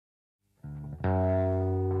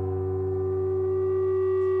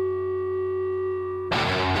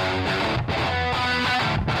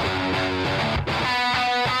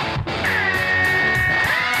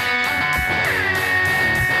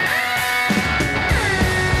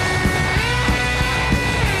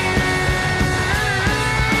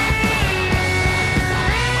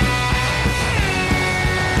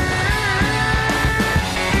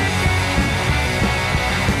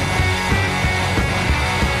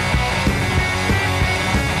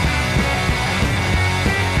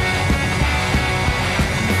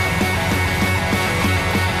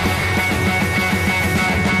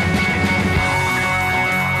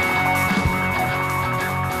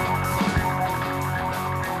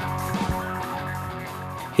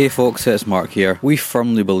Hey folks, it's Mark here. We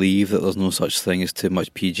firmly believe that there's no such thing as too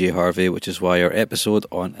much PJ Harvey, which is why our episode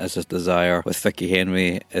on Is This Desire with Vicki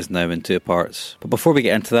Henry is now in 2 parts. But before we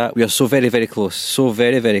get into that, we are so very, very close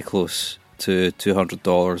to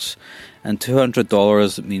 $200. And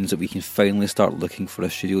 $200 means that we can finally start looking for a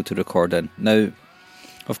studio to record in. Now,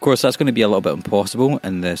 of course, that's going to be a little bit impossible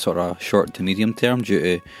in the sort of short to medium term due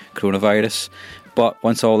to coronavirus. But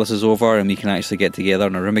once all this is over and we can actually get together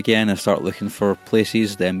in a room again and start looking for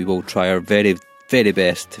places, then we will try our very, very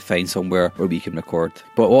best to find somewhere where we can record.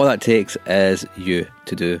 But all that takes is you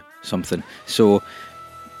to do something. So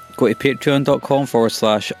go to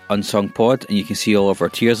patreon.com/unsungpod and you can see all of our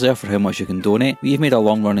tiers there for how much you can donate. We've made a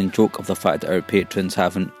long running joke of the fact that our patrons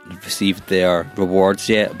haven't received their rewards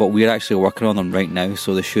yet, but we're actually working on them right now,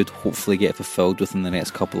 so they should hopefully get fulfilled within the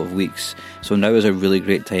next couple of weeks. So now is a really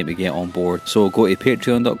great time to get on board. So go to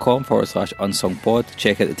patreon.com/unsungpod,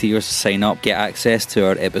 check out the tiers, sign up, get access to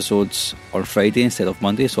our episodes on Friday instead of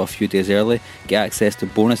Monday, so a few days early, get access to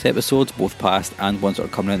bonus episodes, both past and ones that are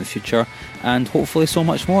coming in the future, and hopefully so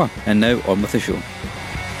much more. And now on with the show.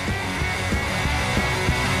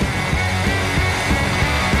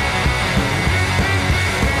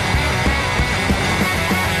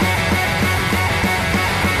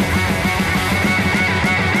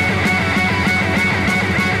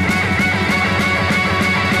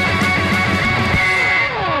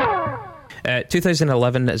 Uh,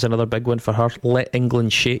 2011 is another big one for her. Let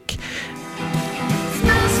England Shake.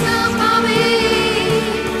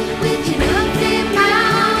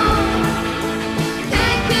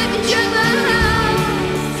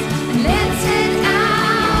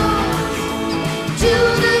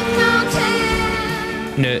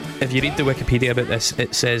 Now, if you read the Wikipedia about this,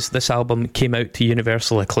 it says this album came out to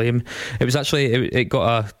universal acclaim. It was actually, it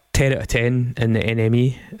got a 10 out of 10 in the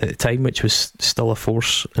NME at the time, which was still a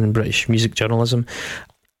force in British music journalism.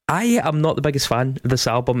 I am not the biggest fan of this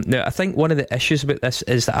album. Now, I think one of the issues about this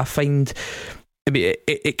is that I find, I mean,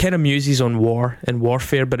 it kind of muses on war and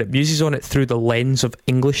warfare, but it muses on it through the lens of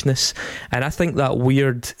Englishness. And I think that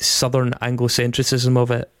weird southern Anglocentrism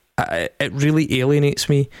of it, it really alienates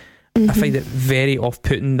me. Mm-hmm. I find it very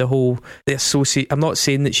off-putting, the associate. I'm not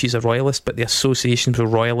saying that she's a royalist, but the associations with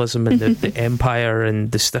royalism and the empire and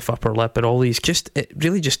the stiff upper lip and all these, it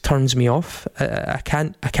really just turns me off. I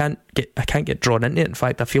can't get drawn into it. In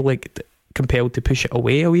fact, I feel like compelled to push it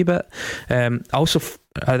away a wee bit. I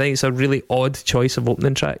think it's a really odd choice of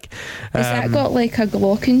opening track. Has that got like a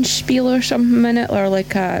glockenspiel or something in it, or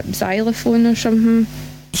like a xylophone or something?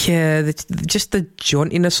 Yeah, just the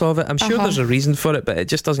jauntiness of it. I'm sure there's a reason for it, but it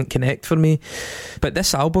just doesn't connect for me. But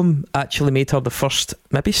this album actually made her the first,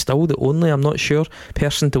 maybe still the only, I'm not sure,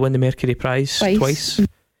 person to win the Mercury Prize twice.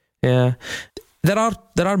 Yeah. There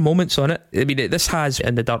are moments on it. I mean, this has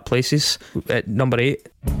In the Dark Places at number 8.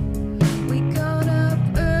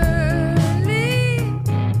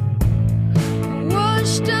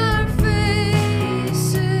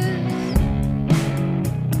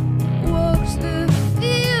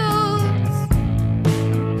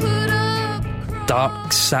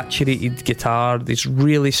 Dark, saturated guitar, these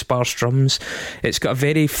really sparse drums. It's got a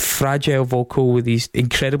very fragile vocal with these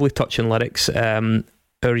incredibly touching lyrics. Our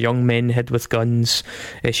young men hid with guns.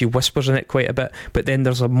 She whispers in it quite a bit, but then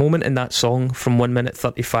there's a moment in that song from 1 minute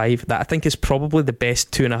 35 that I think is probably the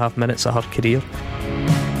best 2.5 minutes of her career.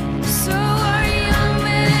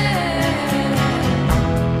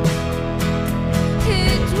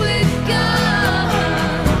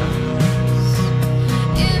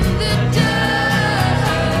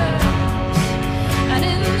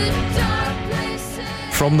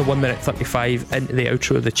 From the 1 minute 35 into the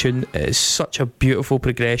outro of the tune, it is such a beautiful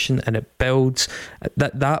progression, and it builds.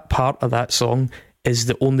 That part of that song is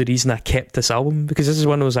the only reason I kept this album, because this is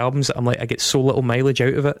one of those albums that I'm like, I get so little mileage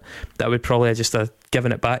out of it that I would probably just have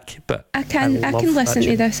given it back. But I can listen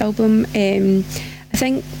to this album. I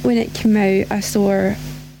think when it came out, I saw her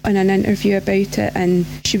on an interview about it, and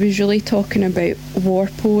she was really talking about war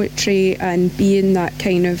poetry and being that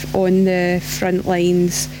kind of on the front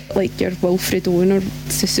lines, like your Wilfred Owen or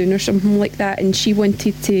Sassoon or something like that, and she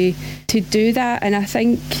wanted to do that. And I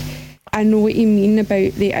think I know what you mean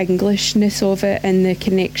about the Englishness of it and the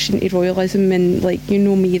connection to royalism, and like, you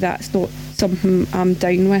know me, that's not something I'm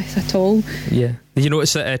down with at all. Yeah. Did you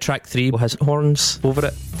notice that track 3 has horns over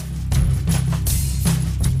it?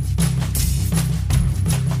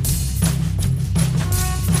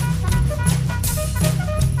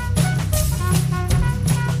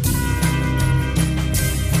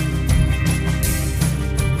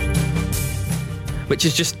 Which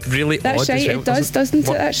is just really that's odd. Right, as well, it doesn't it?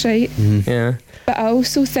 That's right. Mm-hmm. Yeah. But I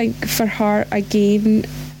also think for her, again,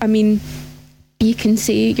 I mean, you can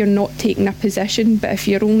say you're not taking a position, but if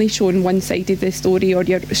you're only showing one side of the story, or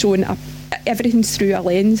you're showing everything's through a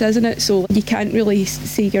lens, isn't it? So you can't really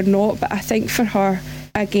say you're not. But I think for her,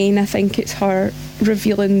 again, I think it's her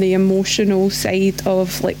revealing the emotional side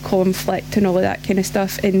of like conflict and all of that kind of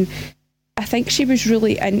stuff. And I think she was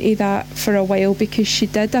really into that for a while, because she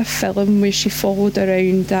did a film where she followed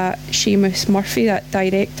around that Seamus Murphy, that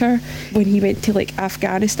director, when he went to like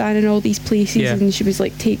Afghanistan and all these places, and she was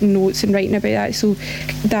like taking notes and writing about that. So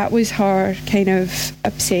that was her kind of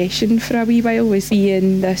obsession for a wee while, was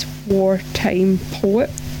being this wartime poet,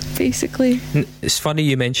 basically. It's funny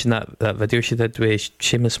you mentioned that video she did with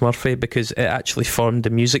Seamus Murphy, because it actually formed the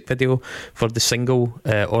music video for the single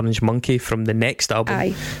Orange Monkey from the next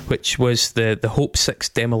album, which was the Hope 6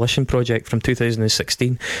 Demolition Project from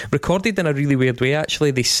 2016. Recorded in a really weird way,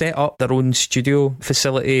 actually. They set up their own studio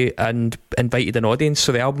facility and invited an audience,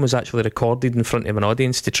 so the album was actually recorded in front of an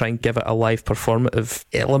audience to try and give it a live performative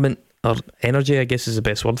element, or energy, I guess is the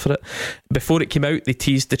best word for it. Before it came out, they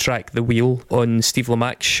teased the track The Wheel on Steve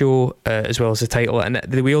Lamac's show, as well as the title. And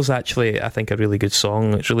The Wheel's actually, I think, a really good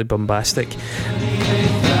song. It's really bombastic.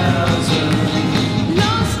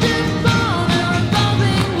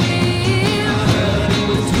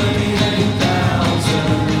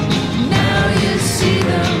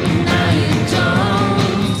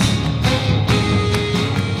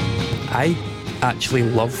 I actually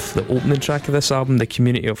love the opening track of this album, The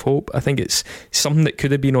Community of Hope. I think it's something that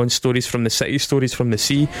could have been on Stories from the City, Stories from the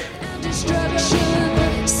Sea.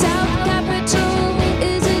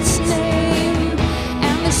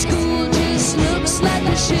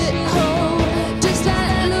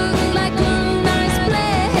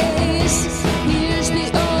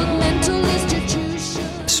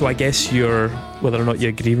 So I guess whether or not you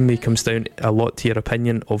agree with me comes down a lot to your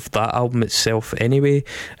opinion of that album itself anyway.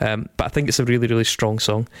 But I think it's a really, really strong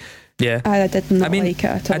song. Yeah. I did not like it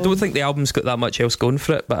at all. I don't think the album's got that much else going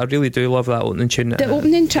for it, but I really do love that opening tune. The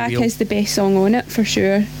opening track is the best song on it, for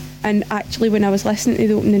sure. And actually, when I was listening to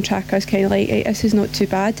the opening track, I was kind of like, hey, this is not too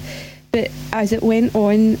bad. But as it went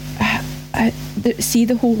on, see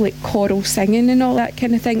the whole like choral singing and all that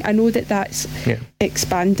kind of thing. I know that's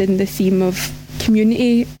expanding the theme of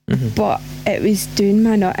community, but it was doing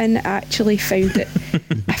my nut, and I actually found it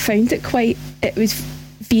I found it quite, it was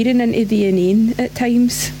veering into the inane at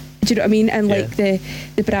times, do you know what I mean? And like the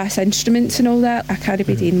brass instruments and all that, I can't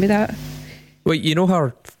be dealing with that. Well, you know,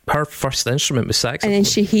 her first instrument was saxophone, and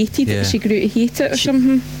then she hated it. She grew to hate it or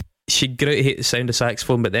something. She grew to hate the sound of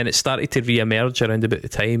saxophone, but then it started to re-emerge around about the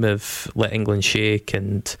time of Let England Shake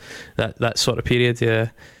and that sort of period.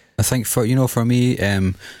 I think for me,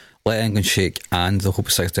 Let England Shake and the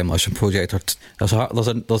Hope 6 Demolition Project there's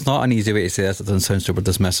not an easy way to say this. It doesn't sound super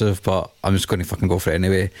dismissive, but I'm just going to fucking go for it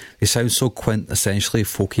anyway. They sound so quintessentially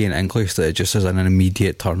folky and English that it just is an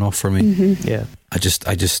immediate turn off for me. Yeah,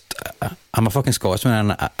 I'm a fucking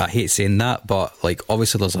Scotsman, and I hate saying that, but like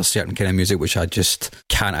obviously there's a certain kind of music which I just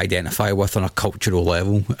can't identify with on a cultural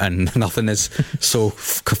level, and nothing is so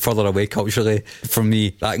further away culturally from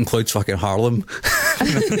me. That includes fucking Harlem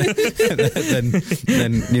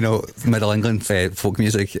than Middle England folk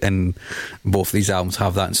music, and both these albums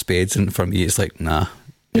have that in spades, and for me it's like, nah,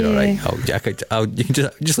 you're alright. You can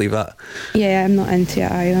just leave that. Yeah, I'm not into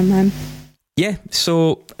it either, man. Yeah,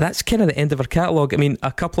 so that's kind of the end of her catalogue. I mean,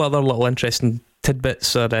 a couple other little interesting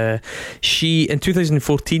tidbits are she in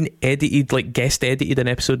 2014 guest edited an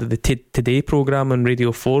episode of the Today programme on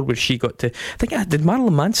Radio 4 where she got to, I think, did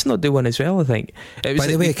Marilyn Manson not do one as well? I think it was. By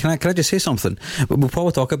the way, can I just say something? We'll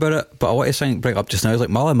probably talk about it, but I want to bring it up just now. Like,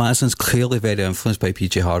 Marilyn Manson's clearly very influenced by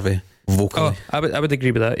PJ Harvey vocally. I would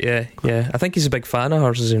agree with that. Yeah. I think he's a big fan of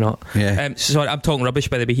hers, is he not? Yeah. Sorry, I'm talking rubbish,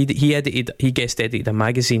 by the way. He guest edited a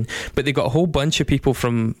magazine, but they got a whole bunch of people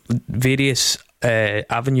from various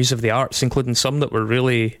avenues of the arts, including some that were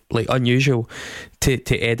really like unusual,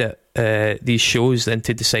 to edit these shows and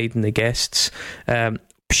to decide on the guests.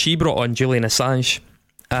 She brought on Julian Assange,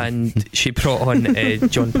 and she brought on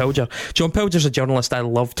John Pilger. John Pilger's a journalist I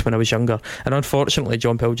loved when I was younger, and unfortunately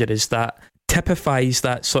John Pilger typifies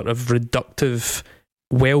that sort of reductive,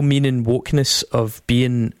 well-meaning wokeness of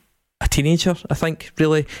being a teenager, I think,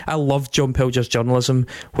 really. I loved John Pilger's journalism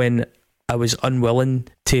when I was unwilling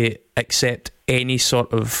to accept any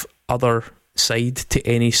sort of other side to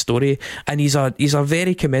any story, and he's a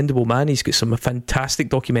very commendable man. He's got some fantastic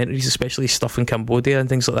documentaries, especially stuff in Cambodia and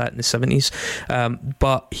things like that in the 70s,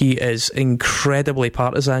 but he is incredibly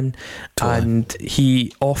partisan. Totally. And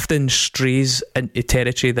he often strays into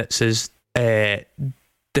territory that's as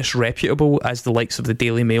disreputable as the likes of the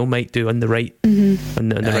Daily Mail might do on the right, on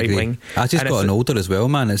the right wing. As he's gotten older as well,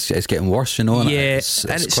 man, it's getting worse, and it's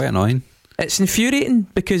quite annoying. It's infuriating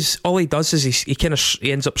because all he does is he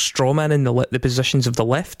ends up strawmanning the positions of the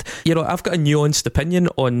left. You know, I've got a nuanced opinion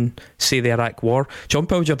on, say, the Iraq War. John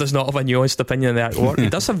Pilger does not have a nuanced opinion on the Iraq War. He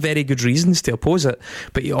does have very good reasons to oppose it,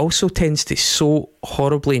 but he also tends to so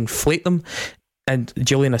horribly inflate them. And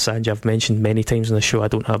Julian Assange, I've mentioned many times on the show. I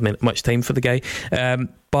don't have much time for the guy.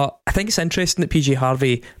 But I think it's interesting that PJ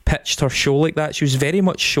Harvey pitched her show like that. She was very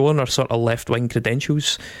much showing her sort of left-wing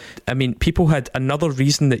credentials. I mean, people had another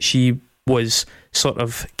reason that she was sort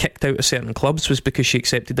of kicked out of certain clubs was because she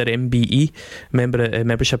accepted her MBE,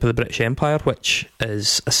 membership of the British Empire, which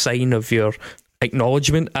is a sign of your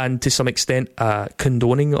acknowledgement and to some extent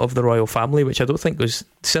condoning of the royal family, which I don't think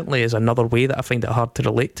certainly is another way that I find it hard to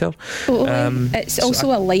relate to her. Totally. It's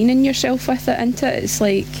also aligning yourself with it, isn't it? It's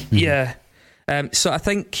like... Yeah. So I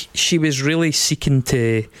think she was really seeking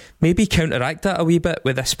to maybe counteract that a wee bit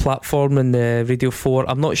with this platform and the Radio 4.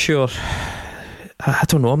 I'm not sure... I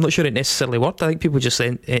don't know, I'm not sure it necessarily worked. I think people just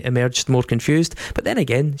emerged more confused. But then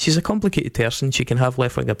again, she's a complicated person. She can have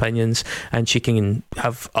left-wing opinions and she can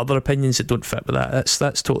have other opinions that don't fit with that.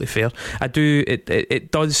 That's totally fair.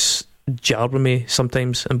 It does jar with me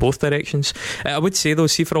sometimes in both directions. I would say though,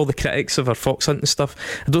 see, for all the critics of her fox hunting stuff,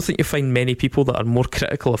 I don't think you find many people that are more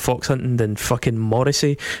critical of fox hunting than fucking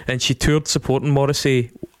Morrissey. And she toured supporting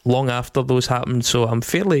Morrissey long after those happened. So I'm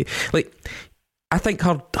fairly... I think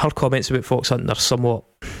her comments about fox hunting are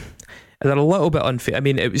they're a little bit unfair. I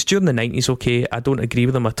mean, it was during the 90s, okay, I don't agree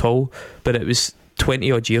with them at all, but it was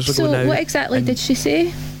 20 odd years ago now. So what exactly did she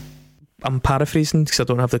say? I'm paraphrasing because I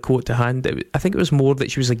don't have the quote to hand. I think it was more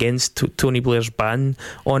that she was against Tony Blair's ban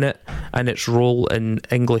on it and its role in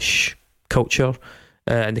English culture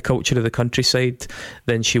and the culture of the countryside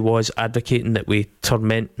than she was advocating that we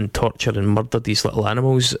torment and torture and murder these little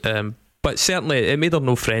animals. But certainly it made her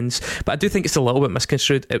no friends. But I do think it's a little bit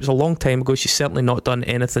misconstrued. It was a long time ago. She's certainly not done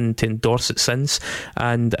anything to endorse it since.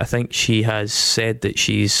 And I think she has said that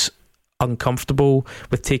she's uncomfortable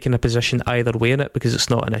with taking a position either way in it because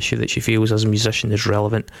it's not an issue that she feels as a musician is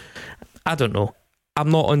relevant. I don't know.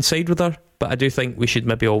 I'm not on side with her, but I do think we should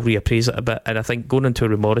maybe all reappraise it a bit. And I think going into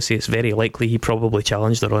a Morrissey, it's very likely he probably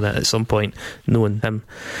challenged her on it at some point, knowing him.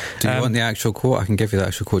 Do you want the actual quote? I can give you the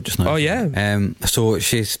actual quote just now. Oh yeah. So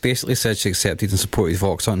she's basically said she accepted and supported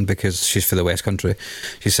fox hunting because she's for the West Country.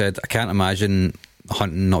 She said, I can't imagine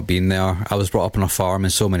hunting not being there. I was brought up on a farm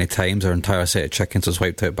and so many times our entire set of chickens was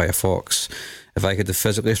wiped out by a fox. If I could have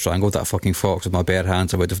physically strangled that fucking fox with my bare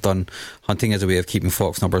hands, I would have done. Hunting is a way of keeping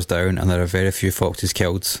fox numbers down, and there are very few foxes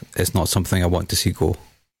killed. It's not something I want to see go.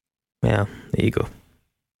 Yeah, there you go.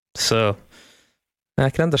 So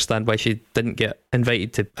I can understand why she didn't get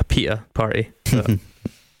invited to a pita party.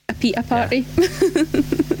 A pita party?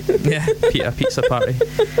 Yeah, pizza party.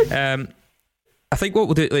 I think what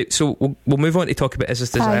we'll do, so we'll move on to talk about Is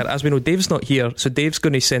This Desire. As we know, Dave's not here, so Dave's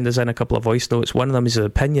going to send us in a couple of voice notes. One of them is an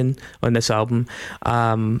opinion on this album,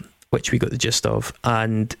 which we got the gist of,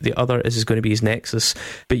 and the other is going to be his Nexus.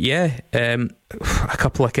 But yeah, a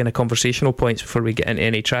couple of kind of conversational points before we get into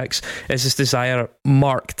any tracks. Is This Desire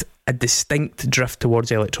marked a distinct drift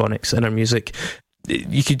towards electronics in our music.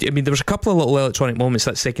 There was a couple of little electronic moments.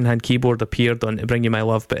 That secondhand keyboard appeared on To Bring You My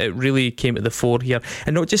Love, but it really came to the fore here,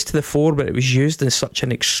 and not just to the fore, but it was used in such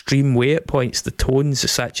an extreme way at points. The tones, the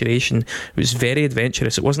saturation, it was very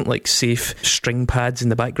adventurous. It wasn't like safe string pads in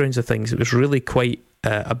the backgrounds of things. It was really quite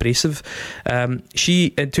abrasive. She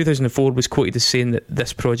in 2004 was quoted as saying that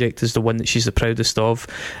this project is the one that she's the proudest of.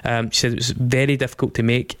 She said it was very difficult to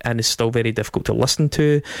make and is still very difficult to listen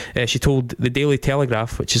to. She told the Daily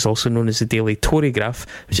Telegraph, which is also known as the Daily Torygraph,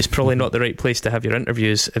 which is probably not the right place to have your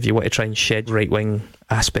interviews if you want to try and shed right-wing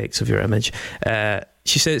aspects of your image.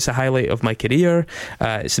 She said it's a highlight of my career.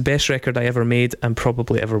 It's the best record I ever made and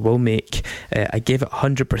probably ever will make. I gave it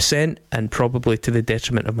 100% and probably to the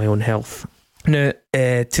detriment of my own health. Now,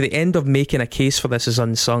 to the end of making a case for this as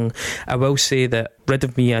Unsung, I will say that Rid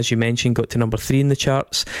of Me, as you mentioned, got to number 3 in the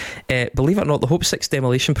charts. Believe it or not, the Hope 6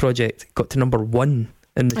 Demolition Project got to number 1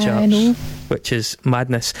 in the charts, which is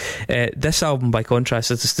madness. This album, by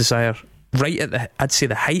contrast, Is This Desire, right at I'd say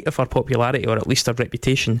the height of her popularity, or at least her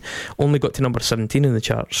reputation, only got to number 17 in the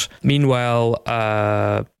charts. Meanwhile,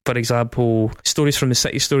 for example, Stories from the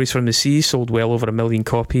City, Stories from the Sea sold well over 1 million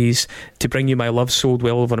copies. To Bring You My Love sold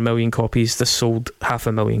well over 1 million copies. This sold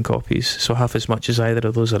 500,000 copies, so half as much as either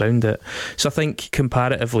of those around it. So I think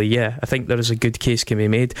comparatively, yeah, I think there is a good case can be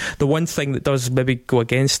made. The one thing that does maybe go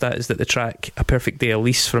against that is that the track A Perfect Day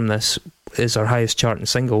Elise from this is our highest charting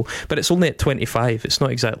single, but it's only at 25. It's not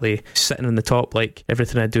exactly sitting in the top like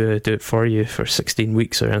Everything I Do It For You for 16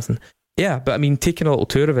 weeks or anything. Yeah, but I mean, taking a little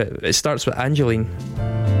tour of it, it starts with Angeline.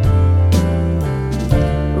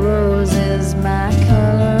 Roses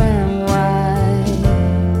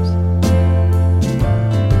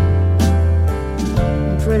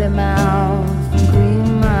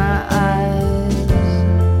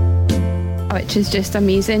is just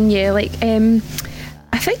amazing. Yeah, like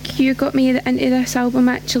I think you got me into this album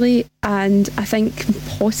actually, and I think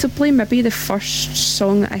possibly maybe the first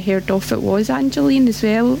song that I heard off it was Angeline as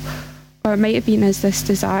well, or it might have been Is This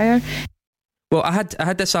Desire. Well, I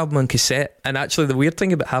had this album on cassette, and actually the weird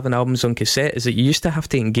thing about having albums on cassette is that you used to have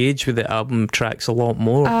to engage with the album tracks a lot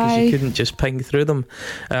more because you couldn't just ping through them,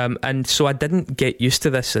 and so I didn't get used to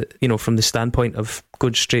this, from the standpoint of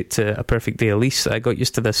going straight to A Perfect Day Elise. I got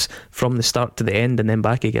used to this from the start to the end and then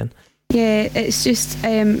back again. Yeah, it's just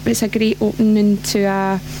it's a great opening to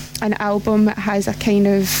an album that has a kind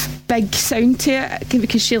of big sound to it,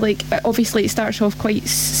 because she obviously it starts off quite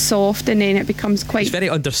soft and then it becomes quite... It's very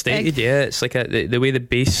understated, big. Yeah. It's like the way the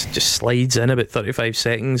bass just slides in about 35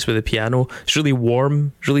 seconds with the piano. It's really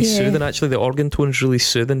warm, really soothing actually. The organ tone is really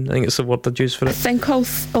soothing. I think it's the word I'd use for it. I think all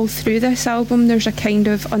through this album there's a kind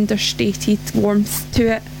of understated warmth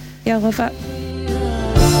to it. Yeah, I love it.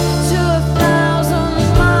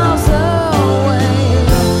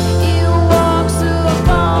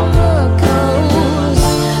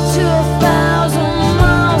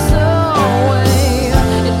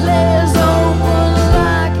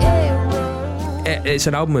 It's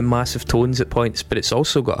an album with massive tones at points, but it's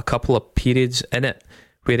also got a couple of periods in it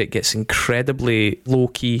where it gets incredibly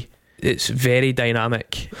low-key. It's very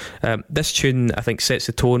dynamic. This tune, I think, sets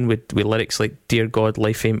the tone with lyrics like Dear God,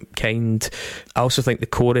 Life Ain't Kind. I also think the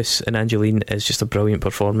chorus in Angeline is just a brilliant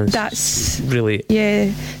performance. That's really...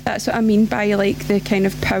 Yeah, that's what I mean by like the kind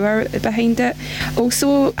of power behind it.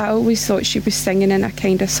 Also, I always thought she was singing in a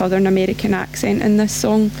kind of Southern American accent in this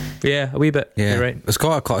song. Yeah, a wee bit. Yeah, you're right. It's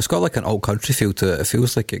got like an alt country feel to it. It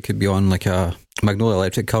feels like it could be on like a Magnolia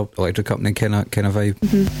Electric Company kind of vibe.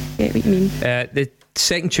 Mm-hmm. Yeah, what you mean. The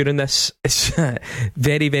second tune in this is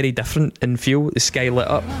very, very different in feel. The Sky Lit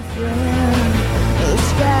Up.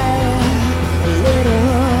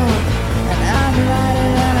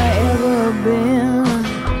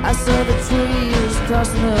 I saw the trees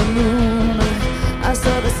crossing the moon. I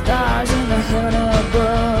saw the stars in the heaven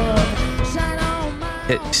above.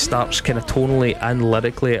 It starts kind of tonally and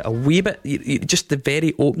lyrically a wee bit, just the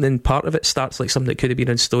very opening part of it starts like something that could have been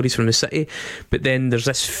in Stories from the City, but then there's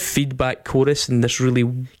this feedback chorus and this really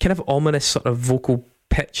kind of ominous sort of vocal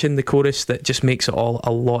pitch in the chorus that just makes it all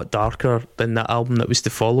a lot darker than that album that was to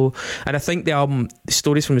follow. And I think the album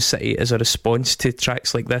Stories from the City is a response to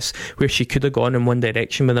tracks like this, where she could have gone in one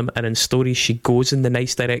direction with them, and in Stories she goes in the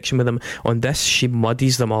nice direction with them. On this she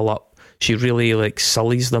muddies them all up. She really like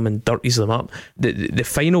sullies them and dirties them up. The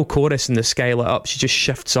final chorus in The Sky Lit Up, she just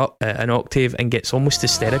shifts up an octave and gets almost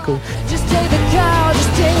hysterical. Just take the cow,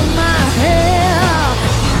 just take my hair.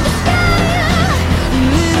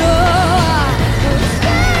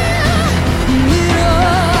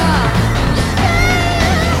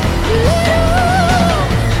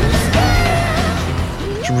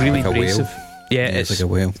 It's really like abrasive. Yeah, it's like a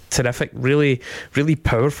whale. Terrific. Really, really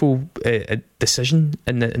powerful decision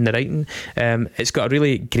in the writing. It's got a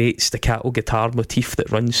really great staccato guitar motif that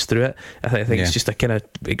runs through it. I think it's just a kind of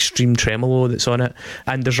extreme tremolo that's on it.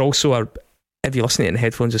 And there's also if you listen to it in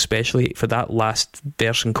headphones, especially for that last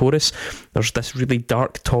verse and chorus, there's this really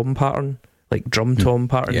dark tom pattern, like drum tom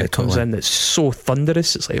pattern that comes in that's so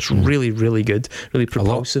thunderous. It's like it's really, really good, really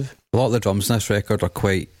propulsive. A lot of the drums in this record are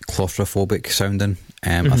quite claustrophobic sounding.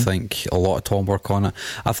 I think a lot of tom work on it.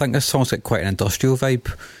 I think this song's got quite an industrial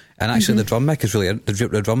vibe, and actually the drum mix is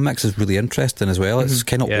really interesting as well. It's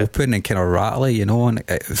kind of open and kind of rattly, and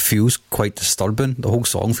it feels quite disturbing. The whole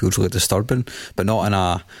song feels really disturbing, but not in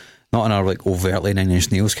a like overtly Nine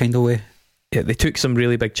Inch Nails kind of way. Yeah, they took some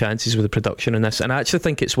really big chances with the production in this, and I actually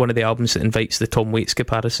think it's one of the albums that invites the Tom Waits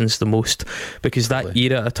comparisons the most, because that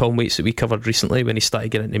era of Tom Waits that we covered recently, when he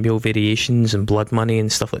started getting into Mule Variations and Blood Money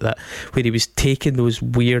and stuff like that, where he was taking those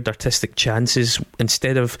weird artistic chances,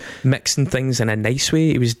 instead of mixing things in a nice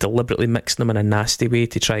way, he was deliberately mixing them in a nasty way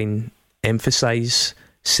to try and emphasise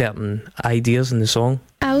certain ideas in the song.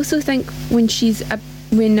 I also think when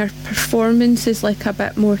her performance is like a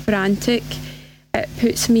bit more frantic, it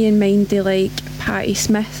puts me in mind of like Patti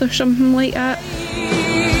Smith or something like that.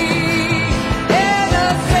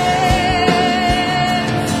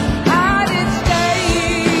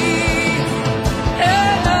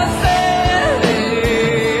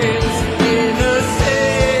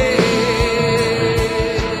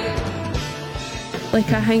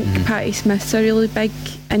 Like I think Patti Smith's a really big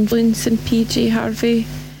influence in PJ Harvey.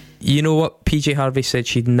 You know what? PJ Harvey said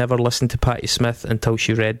she'd never listened to Patti Smith until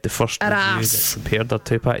she read the first review that compared her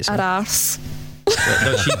to Patti Smith. Her arse. No,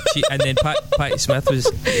 she, and then Patti Smith was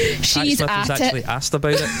actually asked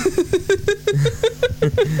about it.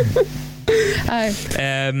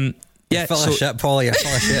 Yeah, Full of shit, Polly. You're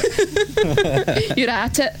full of shit. You're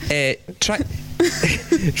at it.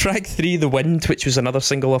 Track 3, The Wind, which was another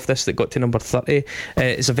single off this that got to number 30,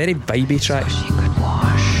 is a very vibey track. She could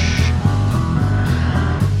wash.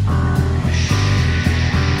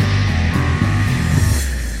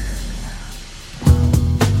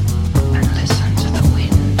 And listen to the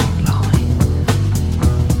wind blowing.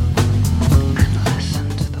 And listen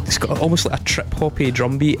to the It's got almost like a trip-hoppy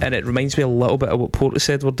drum beat, and it reminds me a little bit of what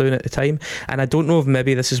Portishead were doing at the time. And I don't know if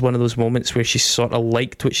maybe this is one of those moments where she's sort of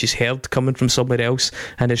liked what she's heard coming from somewhere else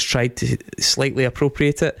and has tried to slightly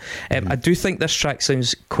appropriate it. I do think this track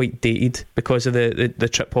sounds quite dated because of the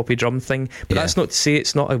trip-hoppy drum thing, but that's not to say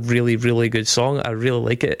it's not a really, really good song. I really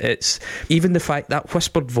like it. It's even the fact that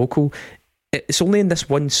whispered vocal, it's only in this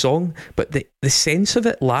one song, but the sense of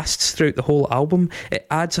it lasts throughout the whole album. It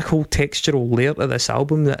adds a whole textural layer to this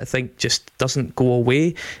album that I think just doesn't go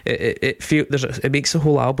away. It makes the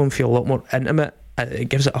whole album feel a lot more intimate. It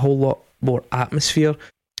gives it a whole lot more atmosphere.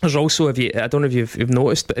 There's also, I don't know if you've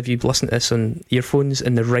noticed, but if you listen to this on earphones,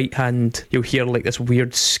 in the right hand you'll hear like this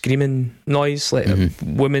weird screaming noise, like a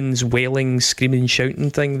woman's wailing, screaming, shouting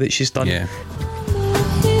thing that she's done. Yeah.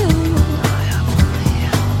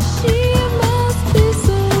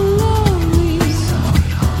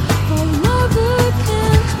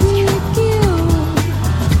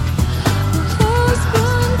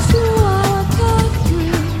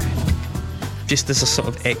 Just as a sort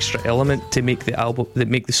of extra element to make the album, that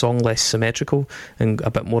make the song less symmetrical and a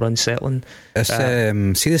bit more unsettling. It's,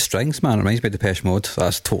 see the strings, man. It reminds me of Depeche Mode.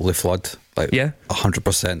 That's totally Flood, like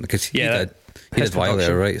 100%. Because he did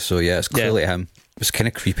Violator, right? So yeah, it's clearly him. It's kind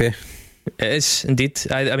of creepy. It is indeed.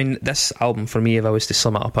 I mean, this album for me, if I was to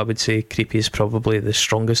sum it up, I would say creepy is probably the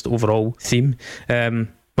strongest overall theme.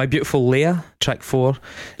 My Beautiful Leia, track 4,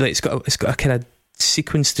 like it's got a kind of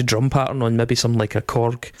sequence to drum pattern on maybe some like a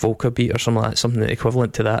Korg Volca beat or something like that, something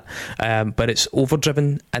equivalent to that, but it's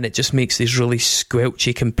overdriven and it just makes these really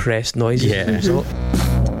squelchy compressed noises. Did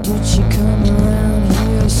she come around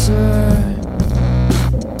here, sir?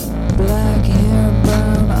 Black hair,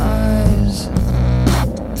 brown eyes,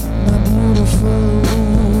 my beautiful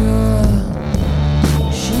Leia.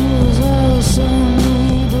 She was also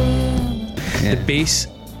the bass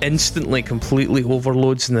instantly completely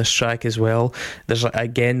overloads in this track as well. There's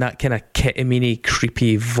again that kind of ketamine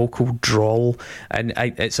creepy vocal drawl, and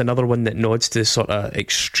it's another one that nods to sort of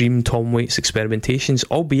extreme Tom Waits experimentations,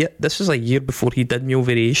 albeit this was a year before he did Mule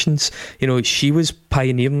Variations. You know, she was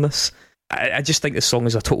pioneering this. I just think this song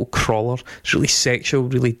is a total crawler. It's really sexual,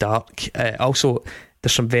 really dark. Also,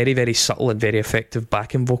 there's some very, very subtle and very effective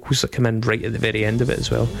backing vocals that come in right at the very end of it as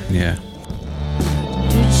well. Yeah.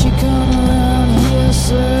 Did she come around here,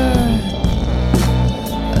 sir?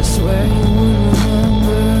 I swear you would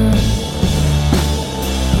remember.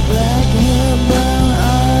 Black hair, brown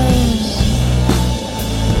eyes,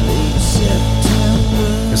 late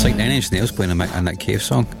September. It's like Nine Inch Nails playing a Nick Cave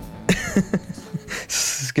song.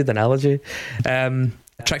 It's a good analogy.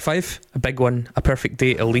 Track 5, a big one, A Perfect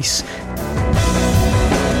Day, Elise.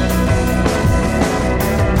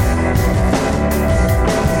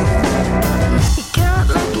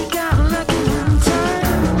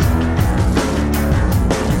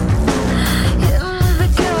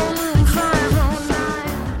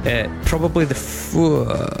 Probably the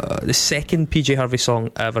second PJ Harvey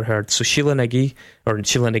song I ever heard. So Sheila Niggy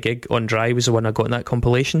on Dry was the one I got in that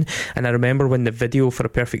compilation, and I remember when the video for A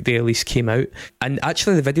Perfect Day Elise came out, and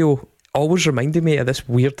actually the video always reminded me of this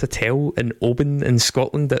weird hotel in Oban in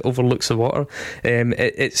Scotland that overlooks the water.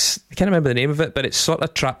 It's I can't remember the name of it, but it's sort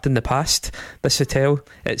of trapped in the past, this hotel.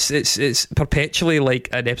 It's perpetually like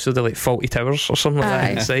an episode of like Fawlty Towers or something like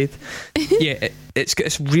that inside. Yeah, it's got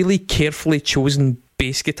this really carefully chosen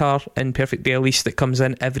bass guitar in Perfect Day Elise that comes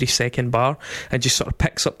in every second bar and just sort of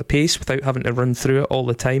picks up the pace without having to run through it all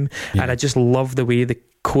the time. And I just love the way the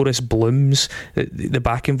chorus blooms, the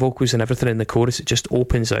backing vocals and everything in the chorus. It just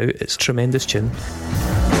opens out. It's a tremendous tune. Perfect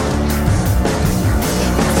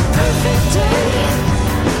day,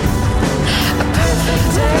 a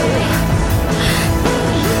perfect day.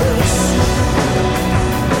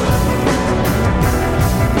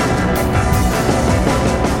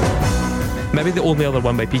 Maybe the only other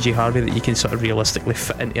one by PJ Harvey that you can sort of realistically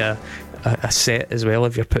fit into a set as well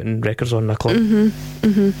if you're putting records on in a club.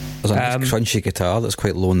 There's a nice crunchy guitar that's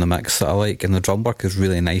quite low in the mix that I like, and the drum work is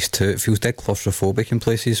really nice too. It feels dead claustrophobic in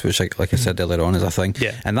places, which like I said earlier on is a thing.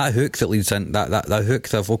 Yeah. And that hook that leads in, that hook,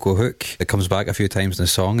 that vocal hook that comes back a few times in the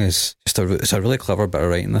song is just it's a really clever bit of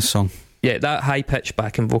writing, this song. Yeah, that high pitched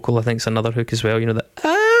backing vocal I think is another hook as well. You know that.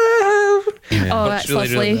 Oh, that's really,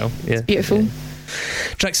 lovely. really well. Yeah. It's beautiful.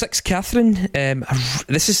 Track 6, Catherine.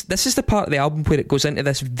 This is the part of the album where it goes into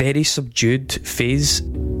this very subdued phase.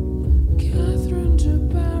 Catherine to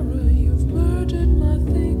Barra, you've murdered my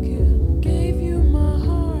thinking. Gave you my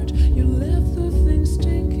heart, you left the thing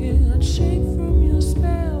stinking. I'd shake from your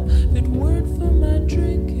spell if it weren't for my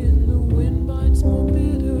drinking. The wind bites more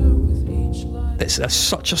bitter with each light. It's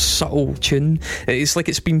such a subtle tune. It's like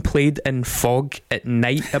it's been played in fog at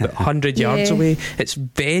night about 100 yards away. It's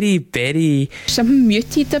very, very... Something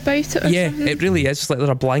muted about it or something. It really is. It's like there's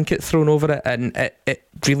a blanket thrown over it, and it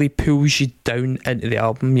really pulls you down into the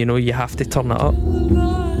album. You know, you have to turn it up. The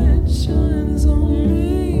light shines on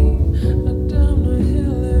me. Down the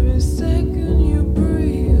hill every second you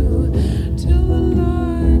breathe. Till the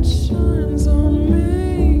light shines on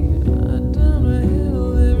me. Down the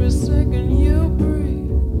hill every second you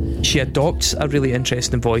breathe. She adopts a really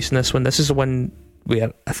interesting voice in this one. This is the one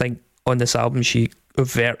where I think on this album she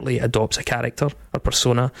overtly adopts a character or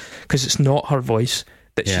persona, because it's not her voice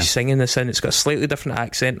that she's singing this in. It's got a slightly different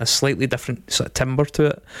accent, a slightly different sort of timbre to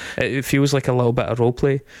it. It feels like a little bit of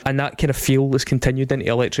roleplay, and that kind of feel is continued into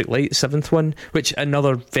Electric Light, 7th one, which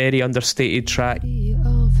another very understated track.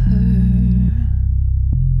 Of her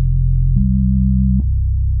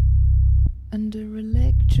under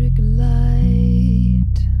electric light,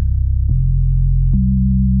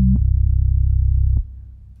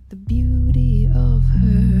 the beauty of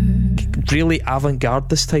her. Really avant-garde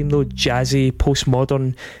this time though, jazzy,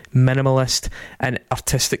 postmodern, minimalist, and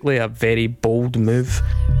artistically a very bold move.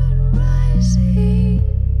 Siren rising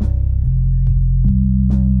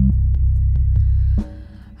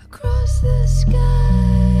across the sky.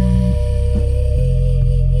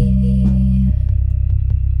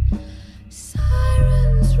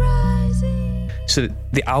 Sirens rising. So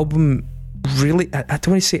the album really, I don't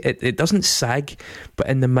want to say it doesn't sag, but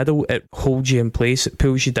in the middle it holds you in place, it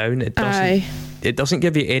pulls you down. It doesn't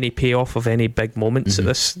give you any payoff of any big moments at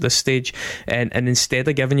this stage, and instead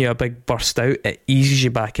of giving you a big burst out, it eases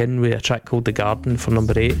you back in with a track called The Garden for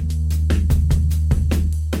number 8.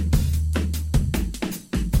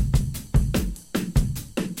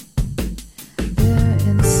 There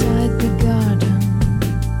inside the garden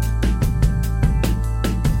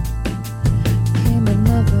came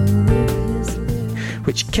another with his lips.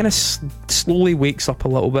 Which kind of slowly wakes up a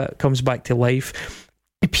little bit, comes back to life.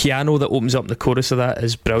 The piano that opens up in the chorus of that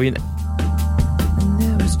is brilliant. And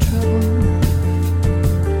there was trouble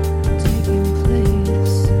taking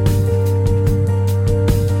place.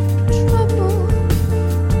 Trouble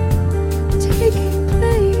taking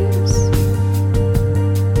place.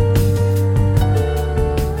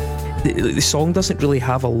 The song doesn't really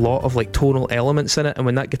have a lot of like tonal elements in it, and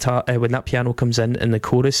when that piano comes in the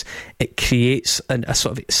chorus, it creates a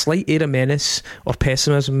sort of slight air of menace or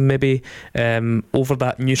pessimism maybe over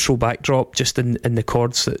that neutral backdrop just in the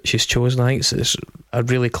chords that she's chosen. I think it's a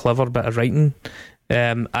really clever bit of writing,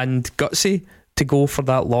 and gutsy to go for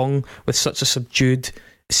that long with such a subdued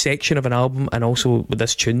section of an album, and also with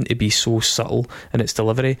this tune to be so subtle in its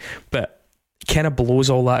delivery, but kind of blows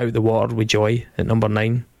all that out the water with Joy at number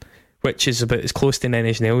 9, which is about as close to Nine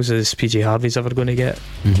Inch Nails as PJ Harvey's ever going to get.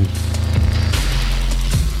 Would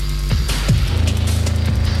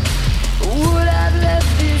have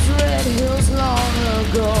left these red hills long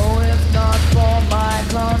ago if not for my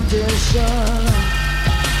condition.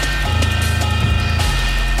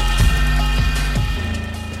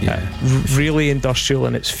 Really industrial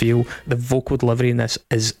in its feel. The vocal delivery in this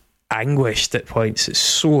is anguished at points. It's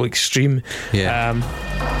so extreme. No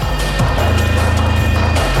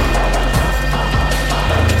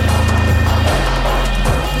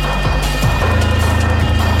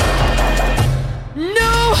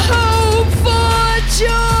hope for joy.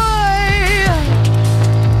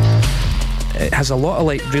 It has a lot of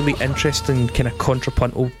like really interesting kind of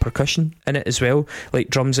contrapuntal percussion in it as well, like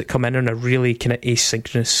drums that come in a really kind of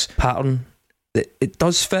asynchronous pattern. It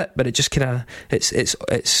does fit, but it just kind of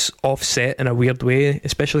it's offset in a weird way,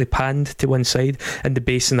 especially panned to one side, and the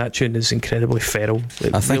bass in that tune is incredibly feral.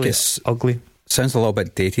 I think really it's ugly. Sounds a little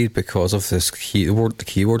bit dated because of this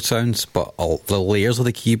keyboard sounds, but the layers of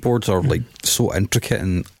the keyboards are like so intricate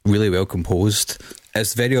and really well composed.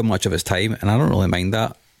 It's very much of its time, and I don't really mind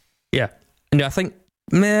that. Yeah, no, I think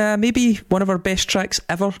maybe one of our best tracks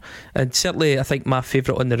ever, and certainly I think my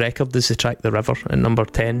favourite on the record is the track The River at number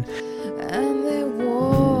 10. And they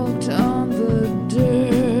walked on the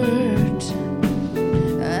dirt,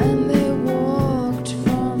 and they walked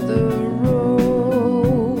from the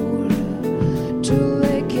road till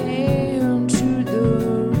they came to the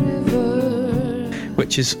river.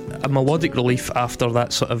 Which is a melodic relief after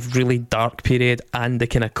that sort of really dark period and the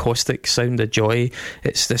kind of caustic sound of Joy.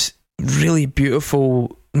 It's this really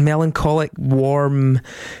beautiful, melancholic, warm,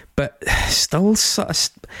 but still sort of.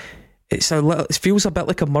 It feels a bit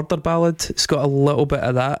like a murder ballad. It's got a little bit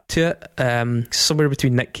of that to it. Somewhere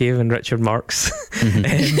between Nick Cave and Richard Marx.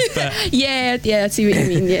 But, yeah, I see what you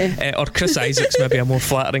mean, yeah. Or Chris Isaac's, maybe a more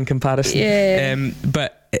flattering comparison. Yeah.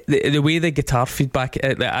 But the way the guitar feedback,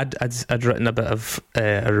 I'd written a bit of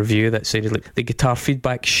a review that said like, the guitar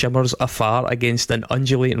feedback shimmers afar against an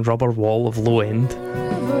undulating rubber wall of low end.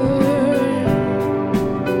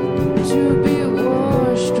 To be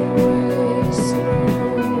washed away slow,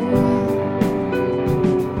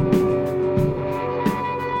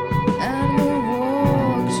 and we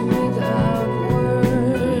walked without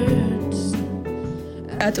words.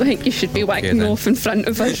 I don't think you should be whacking then. off in front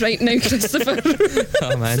of us right now, Christopher.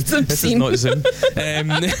 Oh man, It's this is obscene. not Zoom.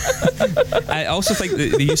 I also think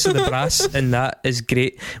the use of the brass in that is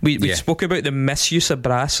great. We spoke about the misuse of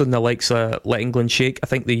brass on the likes of Let England Shake. I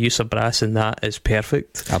think the use of brass in that is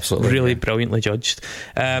perfect. Absolutely, really yeah. brilliantly judged.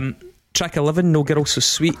 Track 11, No Girl So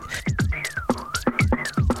Sweet.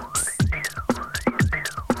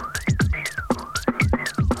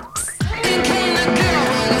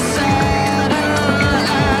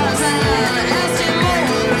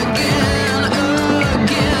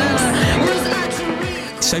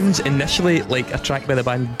 Sounds initially like a track by the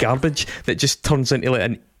band Garbage that just turns into like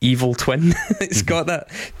an evil twin. It's got that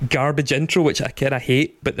garbage intro, which I kind of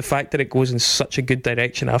hate, but the fact that it goes in such a good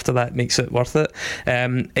direction after that makes it worth it.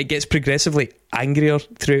 It gets progressively angrier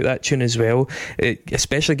throughout that tune as well,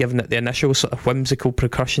 especially given that the initial sort of whimsical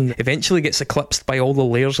percussion eventually gets eclipsed by all the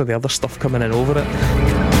layers of the other stuff coming in over it.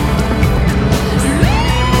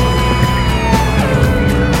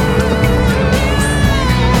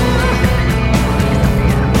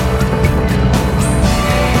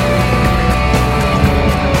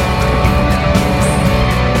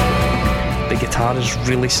 Is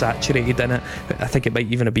really saturated in it. I think it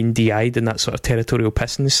might even have been DI'd in that sort of Territorial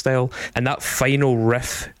Pistons style, and that final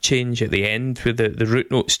riff change at the end where the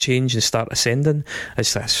root notes change and start ascending,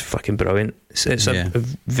 that's fucking brilliant. It's a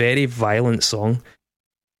very violent song.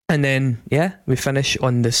 And then we finish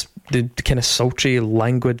on the kind of sultry,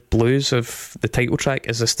 languid blues of the title track.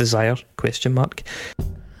 Is this desire? ?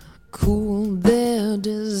 Cool their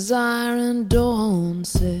desire and dawn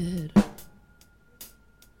said,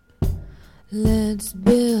 let's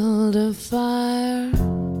build a fire.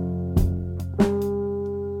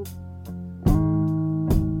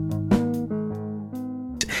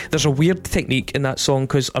 There's a weird technique in that song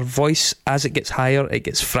because her voice, as it gets higher, it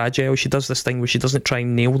gets fragile. She does this thing where she doesn't try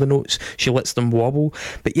and nail the notes, she lets them wobble,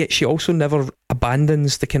 but yet she also never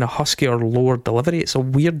abandons the kind of husky or lower delivery. It's a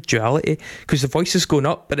weird duality because the voice is going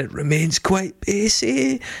up but it remains quite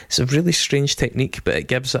bassy. It's a really strange technique, but it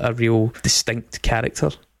gives it a real distinct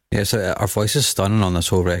character. Yeah, so her voice is stunning on this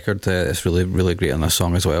whole record. It's really, really great on this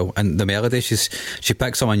song as well. And the melody, she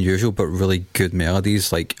picks some unusual but really good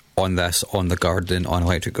melodies, like on this, on The Garden, on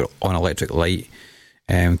Electric Light,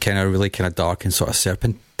 kind of dark and sort of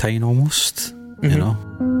serpentine almost, you know.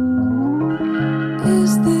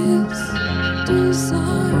 Is this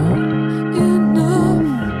desire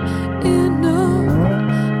enough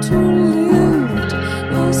to lift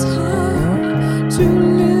us high, to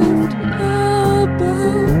lift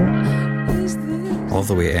above? All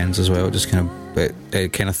the way it ends as well. It just kind of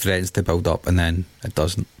it kind of threatens to build up and then it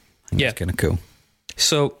doesn't. It's kind of cool.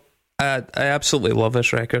 So I absolutely love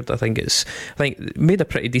this record. I think it made a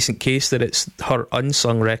pretty decent case that it's her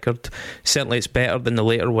unsung record. Certainly it's better than the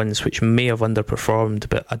later ones, which may have underperformed,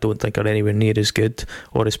 but I don't think are anywhere near as good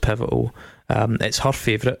or as pivotal. It's her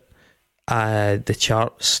favourite. The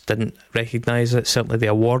charts didn't recognise it. Certainly the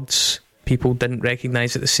awards people didn't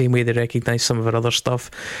recognise it the same way they recognised some of her other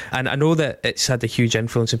stuff. And I know that it's had a huge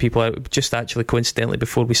influence on people. Just actually coincidentally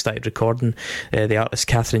before we started recording, the artist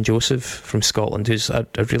Catherine Joseph from Scotland, who's a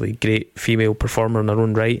really great female performer in her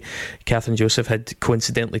own right, Catherine Joseph had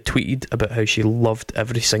coincidentally tweeted about how she loved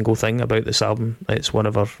every single thing about this album. It's one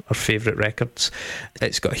of her favourite records.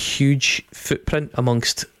 It's got a huge footprint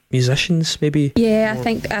amongst musicians, maybe. Yeah, I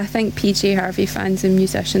think PJ Harvey fans and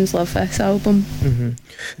musicians love this album.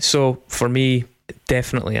 So for me,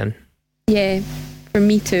 definitely in. Yeah, for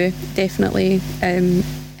me too, definitely.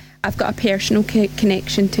 I've got a personal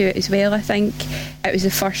connection to it as well. I think it was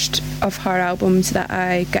the first of her albums that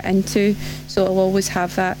I got into, so I'll always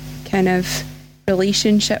have that kind of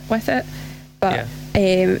relationship with it. But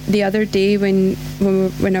the other day when we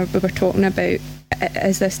were talking about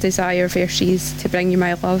Is This Desire versus To Bring You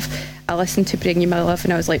My Love, I listened to Bring You My Love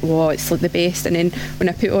and I was like, whoa, it's like the best. And then when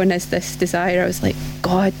I put on Is This Desire, I was like,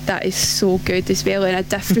 God, that is so good as well in a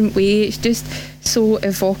different way. It's just so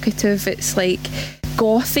evocative. It's like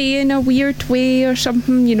gothy in a weird way or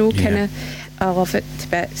something, you know, kind of. I love it to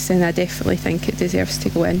bits, and I definitely think it deserves to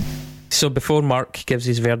go in. So before Mark gives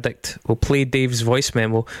his verdict, we'll play Dave's voice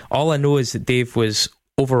memo. All I know is that Dave was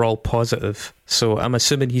overall positive, so I'm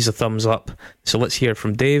assuming he's a thumbs up. So let's hear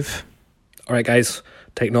from Dave. Alright guys,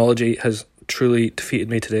 technology has truly defeated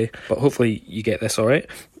me today, but hopefully you get this alright.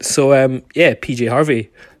 So PJ Harvey,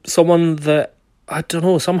 someone that, I don't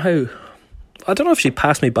know, somehow, I don't know if she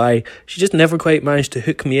passed me by, she just never quite managed to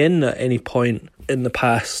hook me in at any point in the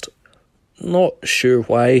past. Not sure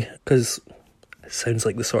why, because it sounds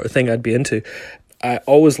like the sort of thing I'd be into. I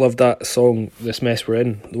always loved that song, This Mess We're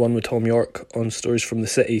In, the one with Tom York on Stories from the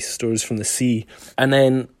City, Stories from the Sea. And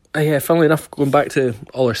then, funnily enough, going back to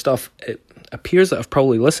all her stuff, it appears that I've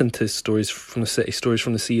probably listened to Stories from the City, Stories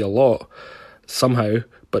from the Sea a lot, somehow,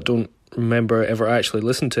 but don't remember ever actually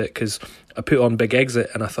listened to it, because I put on Big Exit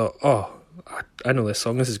and I thought, oh, I know this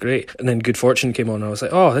song, this is great. And then Good Fortune came on and I was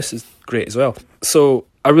like, oh, this is great as well. So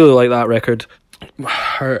I really like that record.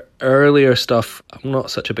 Her earlier stuff, I'm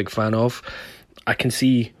not such a big fan of. I can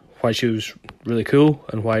see why she was really cool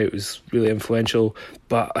and why it was really influential,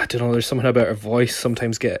 but I don't know, there's something about her voice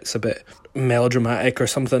sometimes gets a bit melodramatic or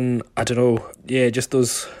something. I don't know. Yeah, just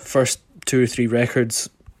those first 2 or 3 records,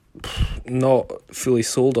 not fully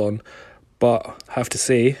sold on, but have to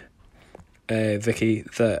say, Vicki,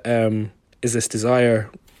 that Is This Desire,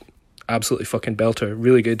 absolutely fucking belter,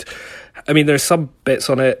 really good. I mean, there's some bits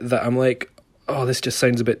on it that I'm like, oh, this just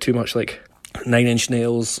sounds a bit too much like 9 Inch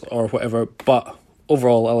Nails or whatever, but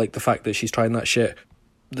overall I like the fact that she's trying that shit.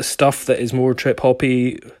 The stuff that is more trip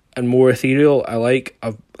hoppy and more ethereal, I like.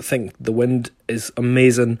 I think The Wind is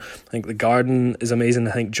amazing. I think The Garden is amazing.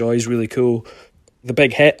 I think Joy's really cool. The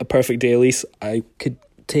big hit, A Perfect Day Elise, I could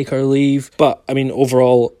take or leave, but I mean,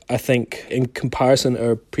 overall I think in comparison to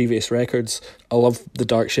her previous records, I love the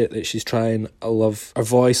dark shit that she's trying. I love her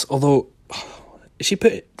voice, although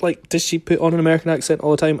does she put on an American accent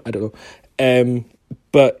all the time? I don't know.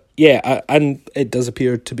 But yeah, and it does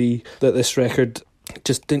appear to be that this record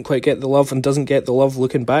just didn't quite get the love and doesn't get the love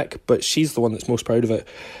looking back, but she's the one that's most proud of it.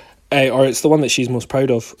 Or it's the one that she's most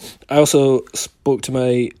proud of. I also spoke to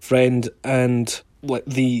my friend and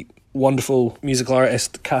the wonderful musical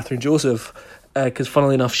artist Catherine Joseph, because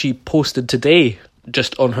funnily enough she posted today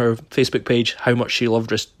just on her Facebook page how much she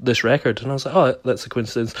loved this record, and I was like, oh, that's a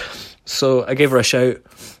coincidence. So I gave her a shout.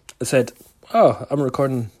 I said, oh, I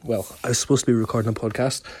was supposed to be recording a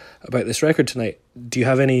podcast about this record tonight. Do you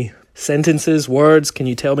have any sentences, words, can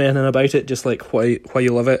you tell me anything about it, just like why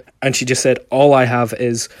you love it? And she just said, all I have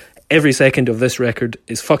is every second of this record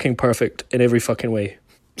is fucking perfect in every fucking way.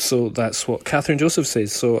 So that's what Catherine Joseph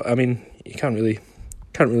says. So I mean, you can't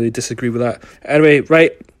really disagree with that. Anyway,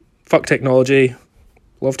 right, fuck technology.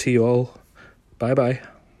 Love to you all. Bye bye.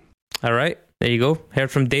 All right, there you go.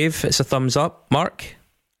 Heard from Dave. It's a thumbs up. Mark?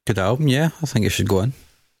 Good album, yeah. I think it should go in.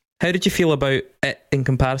 How did you feel about it in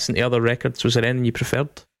comparison to other records? Was there anything you preferred?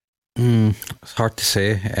 It's hard to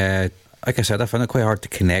say. Like I said, I found it quite hard to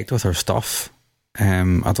connect with her stuff.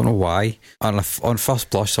 I don't know why. On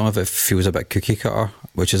first blush, some of it feels a bit cookie cutter,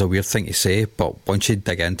 which is a weird thing to say, but once you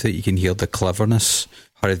dig into it, you can hear the cleverness,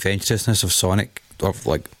 her adventurousness of Sonic, or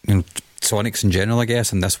Sonics in general, I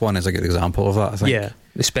guess, and this one is a good example of that, I think. Yeah,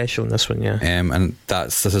 especially in this one, yeah. And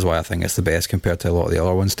this is why I think it's the best compared to a lot of the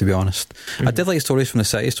other ones, to be honest. Mm-hmm. I did like Stories from the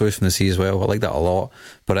City, Stories from the Sea as well. I like that a lot,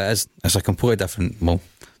 but it's a completely different,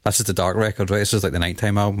 this is the dark record, right? This is like the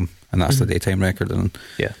nighttime album, and that's the daytime record, and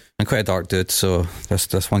yeah, I'm quite a dark dude, so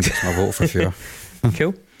this one gets my vote for sure.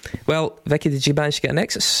 Cool. Well, Vicki, did you manage to get a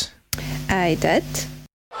Nexus? I did.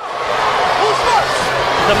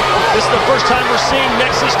 This is the first time we're seeing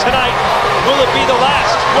Nexus tonight. Will it be the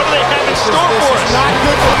last? What do they have in store for us? Not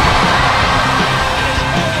good for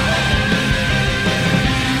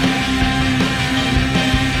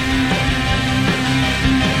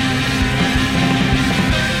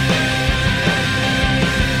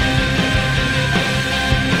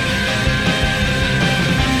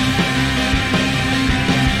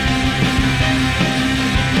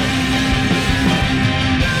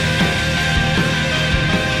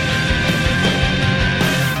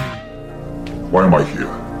Why am I here?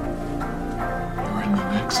 You're in the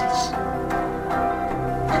Nexus.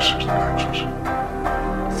 This is the Nexus.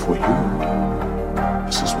 For you,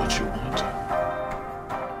 this is what you want.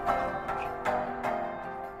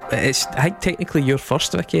 I think technically you're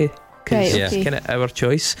first, Vicki. because Right, it's okay. kind of our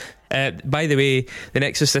choice. By the way, the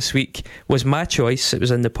Nexus this week was my choice. It was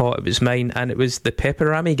in the pot, it was mine, and it was the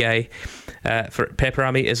Peperami guy. For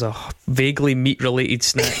Peperami is a vaguely meat-related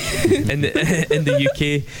snack in the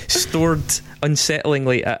UK, stored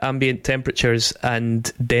unsettlingly at ambient temperatures and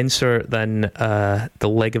denser than the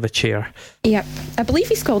leg of a chair. Yep. I believe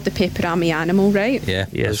he's called the Peperami animal, right? Yeah,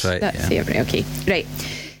 Yes. that's right. That's yeah. it, right, okay. Right.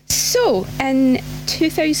 So, in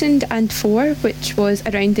 2004, which was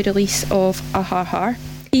around the release of Ahaha,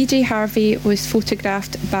 PJ Harvey was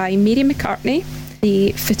photographed by Mary McCartney,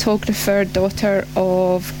 the photographer daughter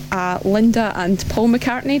of Linda and Paul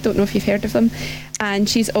McCartney. Don't know if you've heard of them. And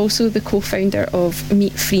she's also the co-founder of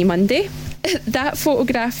Meat Free Monday. That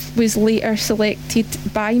photograph was later selected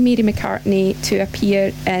by Mary McCartney to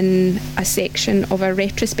appear in a section of a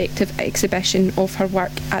retrospective exhibition of her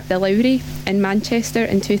work at the Lowry in Manchester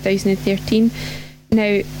in 2013.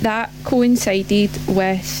 Now, that coincided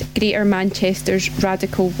with Greater Manchester's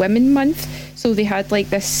Radical Women Month, so they had like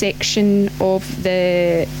this section of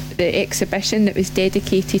the exhibition that was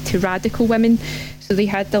dedicated to radical women. So they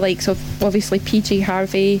had the likes of obviously PJ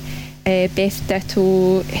Harvey, Beth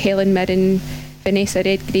Ditto, Helen Mirren, Vanessa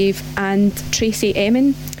Redgrave and Tracy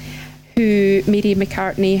Emin, who Mary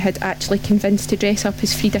McCartney had actually convinced to dress up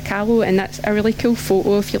as Frida Kahlo, and that's a really cool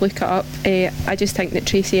photo if you look it up. I just think that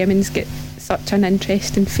Tracy Emin's got such an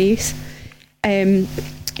interesting face.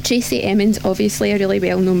 Tracy Emin's obviously a really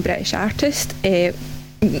well-known British artist,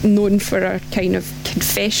 known for her kind of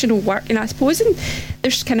confessional work, and I suppose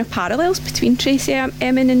there's kind of parallels between Tracy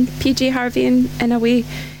Emin and PJ Harvey in a way.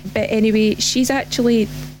 But anyway, she's actually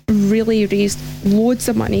really raised loads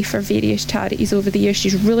of money for various charities over the years.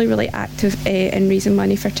 She's really, really active in raising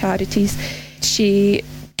money for charities. She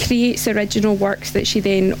creates original works that she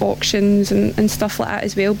then auctions and stuff like that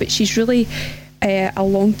as well, but she's really a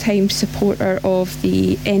long-time supporter of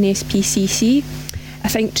the NSPCC. I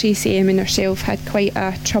think Tracy Emin herself had quite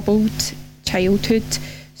a troubled childhood,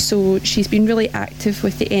 so she's been really active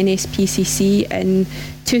with the NSPCC. In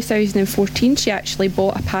 2014 she actually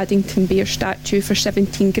bought a Paddington Bear statue for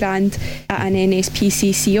 17 grand at an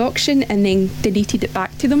NSPCC auction and then donated it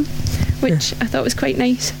back to them, which I thought was quite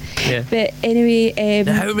nice. Yeah. But anyway,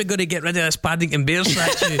 How are we going to get rid of this Paddington Bear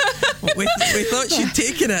statue? we thought she'd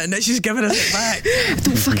taken it and now she's giving us it back. I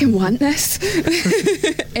don't fucking want this.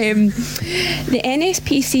 The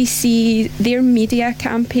NSPCC, their media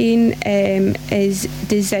campaign is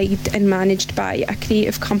designed and managed by a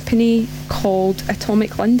creative company called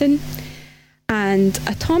Atomic London. And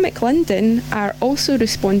Atomic London are also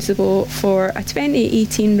responsible for a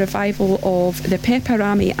 2018 revival of the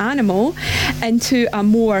Peperami animal into a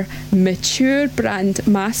more mature brand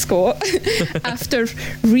mascot after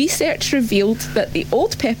research revealed that the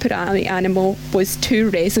old Peperami animal was too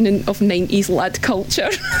resonant of 90s lad culture.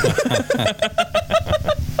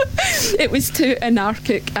 It was too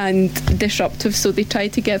anarchic and disruptive, so they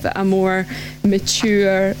tried to give it a more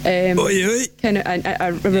mature kind of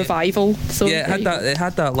a revival. So yeah, it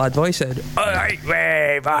had that lad voice. It said,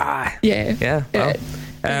 yeah. Well.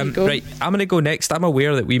 There you go. Right, I'm going to go next. I'm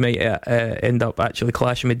aware that we might end up actually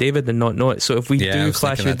clashing with David and not know it. So if we do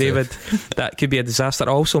clash with David, that could be a disaster.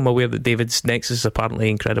 Also, I'm aware that David's Nexus is apparently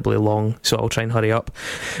incredibly long, so I'll try and hurry up.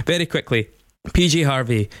 Very quickly, PJ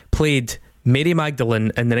Harvey played Mary Magdalene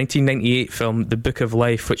in the 1998 film The Book of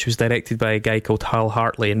Life, which was directed by a guy called Hal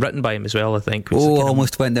Hartley and written by him as well, I think.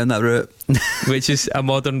 Almost went down that route. Which is a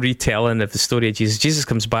modern retelling of the story of Jesus. Jesus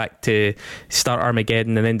comes back to start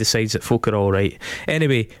Armageddon and then decides that folk are all right.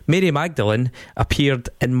 Anyway, Mary Magdalene appeared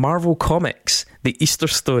in Marvel Comics, The Easter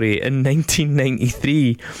Story, in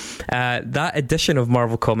 1993. That edition of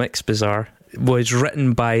Marvel Comics, bizarre, was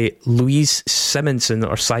written by Louise Simonson,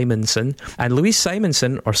 and Louise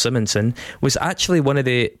Simonson was actually one of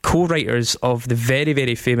the co-writers of the very,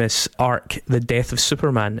 very famous arc The Death of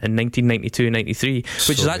Superman in 1992-93,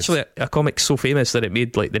 which is actually a comic so famous that it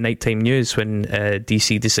made like the nighttime news when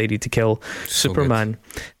DC decided to kill Superman.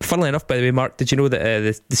 Funnily enough, by the way, Mark, did you know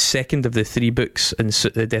that the second of the three books in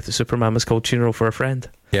The Death of Superman was called Funeral for a Friend?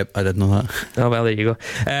 Yep, I did know that. Oh, well, there you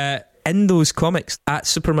go. In those comics, at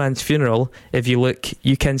Superman's funeral, if you look,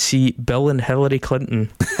 you can see Bill and Hillary Clinton.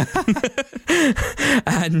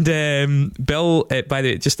 And Bill, by the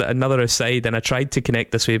way, just another aside, and I tried to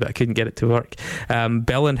connect this way, but I couldn't get it to work.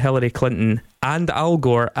 Bill and Hillary Clinton and Al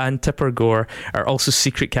Gore and Tipper Gore are also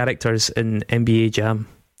secret characters in NBA Jam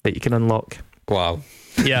that you can unlock. Wow.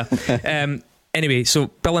 Yeah. Anyway, so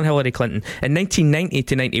Bill and Hillary Clinton. In 1990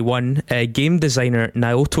 to 91, game designer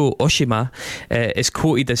Naoto Oshima is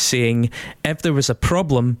quoted as saying, "If there was a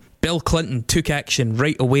problem, Bill Clinton took action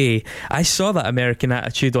right away. I saw that American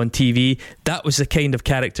attitude on TV. That was the kind of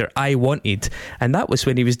character I wanted. And that was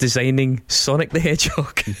when he was designing Sonic the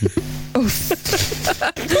Hedgehog.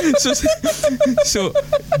 So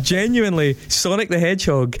genuinely, Sonic the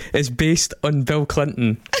Hedgehog is based on Bill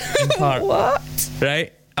Clinton in part. What?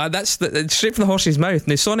 Right? That's straight from the horse's mouth.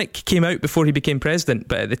 Now, Sonic came out before he became president,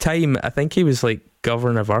 but at the time, I think he was like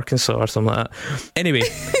governor of Arkansas or something like that. Anyway,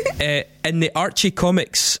 in the Archie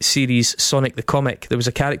Comics series Sonic the Comic, there was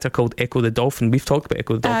a character called Echo the Dolphin. We've talked about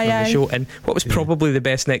Echo the Dolphin on the show, and what was probably the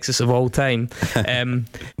best Nexus of all time.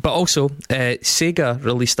 But also, Sega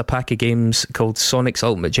released a pack of games called Sonic's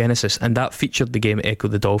Ultimate Genesis, and that featured the game Echo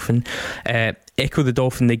the Dolphin. Echo the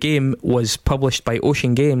Dolphin, the game, was published by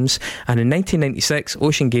Ocean Games, and in 1996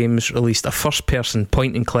 Ocean Games released a first-person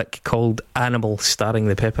point-and-click called Animal, starring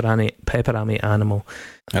the Peperami animal.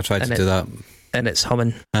 I tried to do that. And it's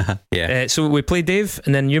humming. Yeah. So we play Dave,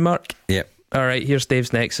 and then you, Mark? Yep. Alright, here's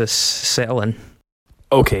Dave's Nexus. Settle in.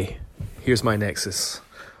 Okay, here's my Nexus.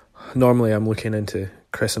 Normally I'm looking into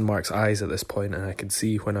Chris and Mark's eyes at this point, and I can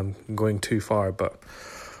see when I'm going too far, but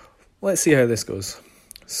let's see how this goes.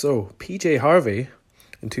 So, PJ Harvey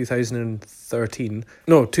in 2014,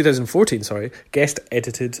 guest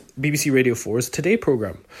edited BBC Radio 4's Today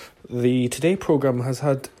programme. The Today programme has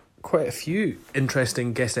had quite a few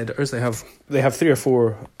interesting guest editors. They have 3 or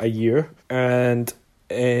 4 a year, and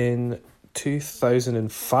in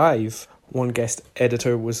 2005 one guest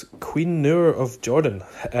editor was Queen Noor of Jordan,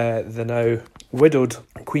 the now widowed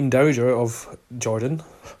Queen Dowager of Jordan,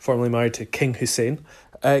 formerly married to King Hussein.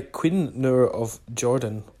 Queen Noor of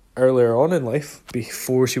Jordan, earlier on in life,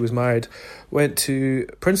 before she was married, went to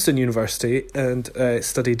Princeton University and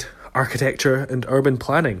studied architecture and urban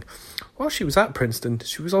planning. While she was at Princeton,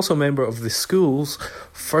 she was also a member of the school's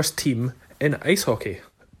first team in ice hockey.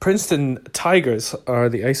 Princeton Tigers are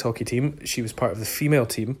the ice hockey team. She was part of the female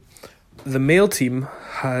team. The male team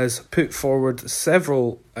has put forward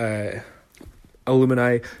several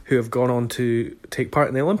alumni who have gone on to take part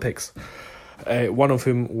in the Olympics. One of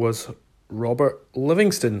whom was Robert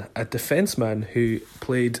Livingston, a defenceman who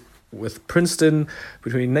played with Princeton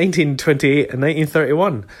between 1928 and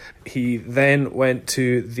 1931. He then went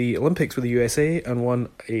to the Olympics with the USA and won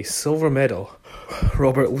a silver medal.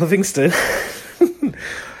 Robert Livingston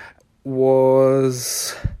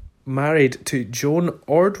was married to Joan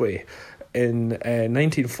Ordway in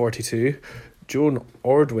 1942. Joan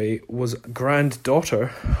Ordway was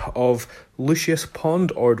granddaughter of Lucius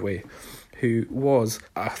Pond Ordway, who was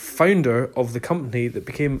a founder of the company that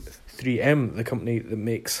became 3M, the company that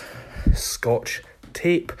makes Scotch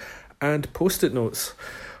tape and post-it notes.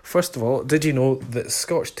 First of all, did you know that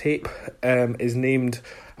Scotch tape is named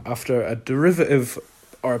after a derivative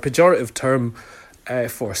or a pejorative term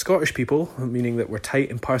for Scottish people, meaning that we're tight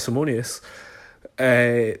and parsimonious?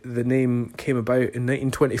 The name came about in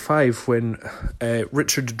 1925 when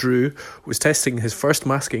Richard Drew was testing his first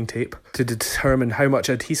masking tape to determine how much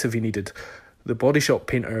adhesive he needed. The body shop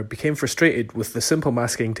painter became frustrated with the simple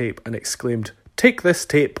masking tape and exclaimed, "Take this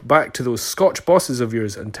tape back to those Scotch bosses of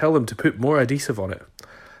yours and tell them to put more adhesive on it."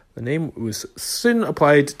 The name was soon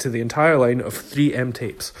applied to the entire line of 3M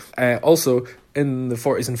tapes. Also, in the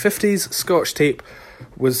 40s and 50s, Scotch tape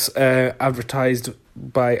was advertised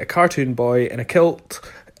by a cartoon boy in a kilt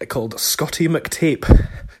called Scotty McTape.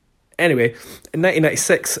 Anyway, in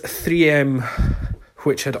 1996, 3M,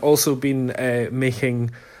 which had also been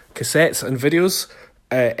making cassettes and videos,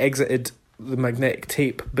 exited the magnetic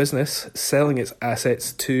tape business, selling its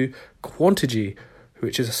assets to Quantigy,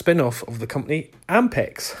 which is a spin-off of the company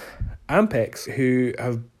Ampex. Ampex, who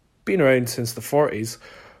have been around since the 40s,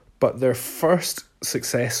 but their first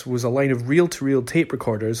success was a line of reel-to-reel tape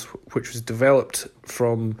recorders, which was developed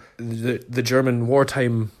from the German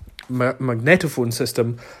wartime magnetophone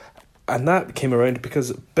system, and that came around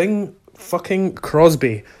because Bing fucking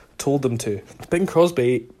Crosby told them to. Bing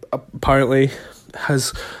Crosby apparently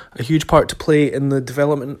has a huge part to play in the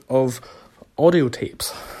development of audio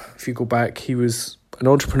tapes. If you go back, he was an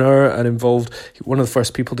entrepreneur and involved, one of the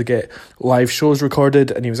first people to get live shows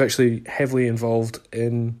recorded, and he was actually heavily involved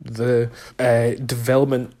in the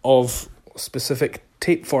development of specific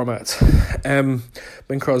tape formats.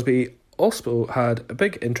 Bing Crosby also had a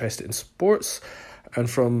big interest in sports, and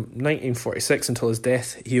from 1946 until his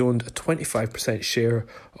death, he owned a 25% share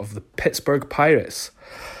of the Pittsburgh Pirates.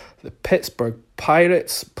 The Pittsburgh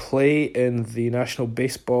Pirates play in the National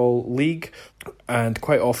Baseball League and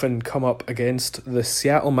quite often come up against the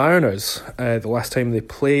Seattle Mariners. The last time they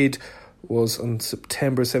played was on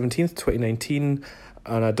September 17th, 2019,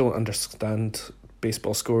 and I don't understand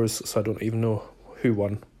baseball scores, so I don't even know who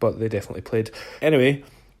won, but they definitely played. Anyway,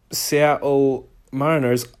 Seattle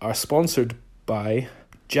Mariners are sponsored by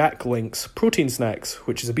Jack Link's Protein Snacks,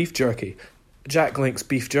 which is a beef jerky. Jack Link's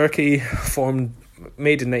beef jerky,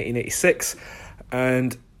 made in 1986,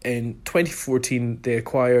 and in 2014 they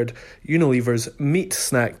acquired Unilever's meat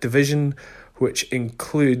snack division, which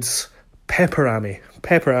includes Peperami.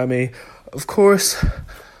 Peperami, of course,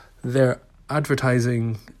 their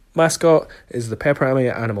advertising mascot is the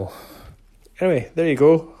Peperami animal. Anyway, there you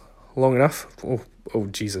go. Long enough. Oh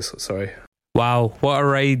Jesus, sorry. Wow, what a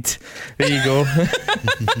ride. There you go.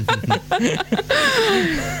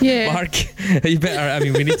 Yeah. Mark, you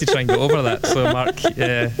better, we need to try and go over that. So, Mark,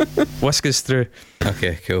 whisk us through.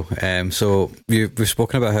 Okay, cool. So we've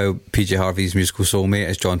spoken about how PJ Harvey's musical soulmate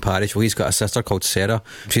is John Parrish. Well, he's got a sister called Sarah.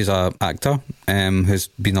 She's an actor who's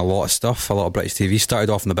been in a lot of stuff, a lot of British TV. Started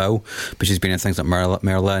off in The Bill, but she's been in things like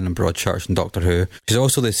Merlin and Broadchurch and Doctor Who. She's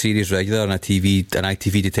also the series regular on an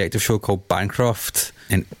ITV detective show called Bancroft.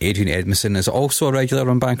 And Adrian Edmondson is also a regular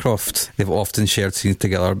on Bancroft. They've often shared scenes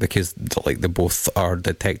together because they both are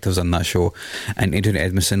detectives on that show. And Adrian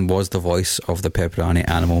Edmondson was the voice of the Pepperami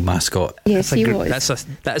animal mascot. Yes, he was.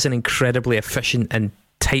 That is an incredibly efficient and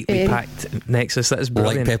tightly packed nexus. That is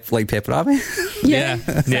brilliant. Like Peperami. Yeah,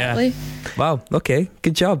 exactly. Yeah. Wow, okay,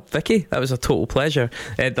 good job, Vicki. That was a total pleasure.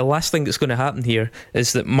 The last thing that's going to happen here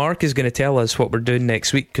is that Mark is going to tell us what we're doing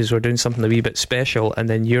next week, because we're doing something a wee bit special, and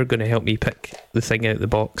then you're going to help me pick the thing out of the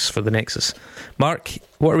box for the nexus. Mark,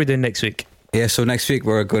 what are we doing next week? Yeah, so next week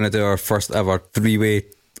we're going to do our first ever three-way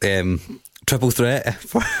triple threat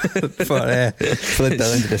for the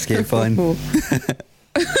Dillinger escape plan.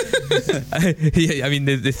 Yeah, I mean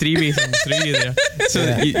the three-way thing threw you there. So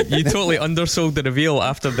yeah. you totally undersold the reveal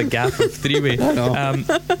after the gaff of three-way.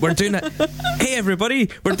 We're doing it. Hey everybody,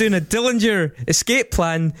 we're doing a Dillinger escape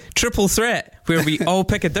plan triple threat where we all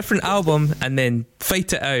pick a different album and then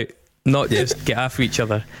fight it out. Not just get after each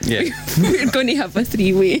other. Yeah. We're going to have a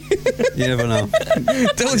three-way. You never know.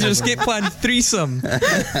 Dillinger escape plan threesome.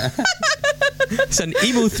 It's an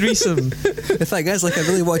emo threesome. The thing is, I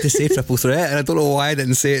really wanted to say triple threat, and I don't know why I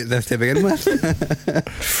didn't say it to begin with.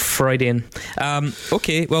 Freudian.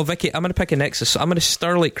 Okay, well, Vicki, I'm going to pick a nexus. So I'm going to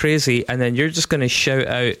stir like crazy, and then you're just going to shout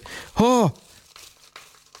out, "Oh,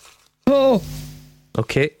 oh."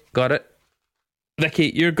 Okay, got it.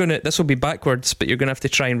 Vicki, this will be backwards, but you're going to have to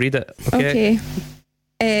try and read it. Okay.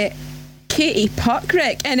 Katie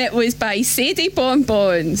Puckrick, and it was by Sadie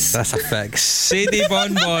Bonbons. That's a fix. Sadie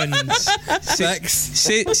Bonbons.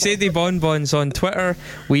 Sadie Bonbons on Twitter.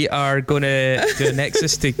 We are going to do a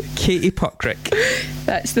nexus to Katie Puckrick.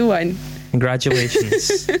 That's the one.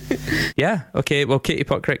 Congratulations. Yeah, okay, well, Katie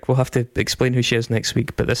Puckrick, we'll have to explain who she is next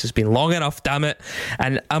week, but this has been long enough, damn it.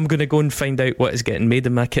 And I'm going to go and find out what is getting made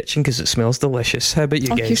in my kitchen because it smells delicious. How about you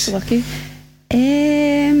guys? You're so lucky.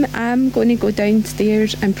 I'm going to go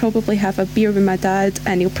downstairs and probably have a beer with my dad,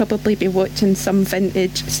 and he'll probably be watching some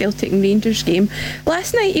vintage Celtic and Rangers game.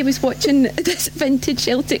 Last night he was watching this vintage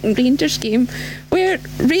Celtic and Rangers game where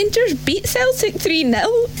Rangers beat Celtic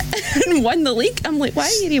 3-0 and won the league. I'm like, why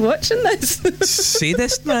are you watching this?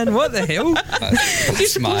 Sadist, man, what the hell? You're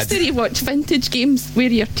supposed to rewatch vintage games where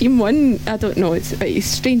your team won. I don't know, it's a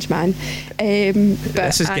strange man. But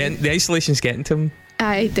the isolation's getting to him.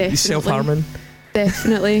 Aye, definitely. He's self-harming.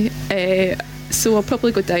 Definitely. So I'll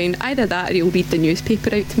probably go down. Either that or he'll read the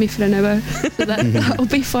newspaper out to me for an hour. So that'll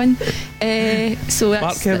be fun. So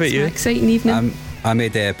Mark, how about you? An exciting evening. I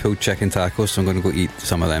made pulled chicken tacos, so I'm going to go eat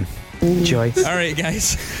some of them. Enjoy. Alright,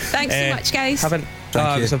 guys. Thanks so much, guys. It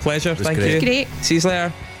was a pleasure. Thank you. Great. See you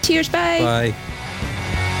later. Cheers, bye. Bye.